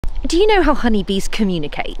Do you know how honeybees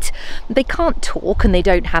communicate? They can't talk and they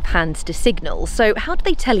don't have hands to signal, so how do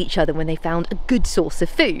they tell each other when they found a good source of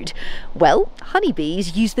food? Well,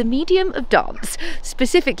 honeybees use the medium of dance,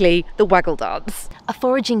 specifically the waggle dance. A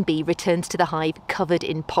foraging bee returns to the hive covered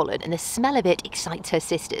in pollen, and the smell of it excites her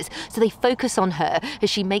sisters, so they focus on her as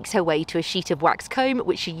she makes her way to a sheet of wax comb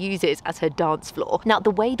which she uses as her dance floor. Now, the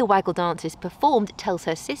way the waggle dance is performed tells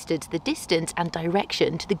her sisters the distance and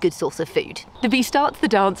direction to the good source of food. The bee starts the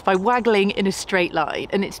dance by waggling in a straight line,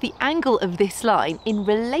 and it's the angle of this line in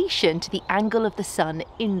relation to the angle of the sun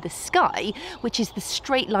in the sky, which is the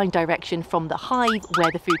straight line direction from the hive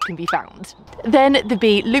where the food can be found. Then the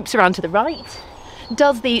bee loops around to the right,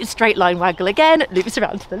 does the straight line waggle again, loops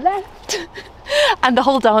around to the left, and the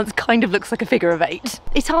whole dance kind of looks like a figure of 8.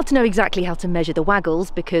 It's hard to know exactly how to measure the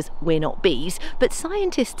waggles because we're not bees, but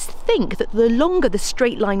scientists think that the longer the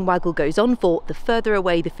straight line waggle goes on for, the further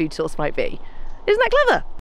away the food source might be. Isn't that clever?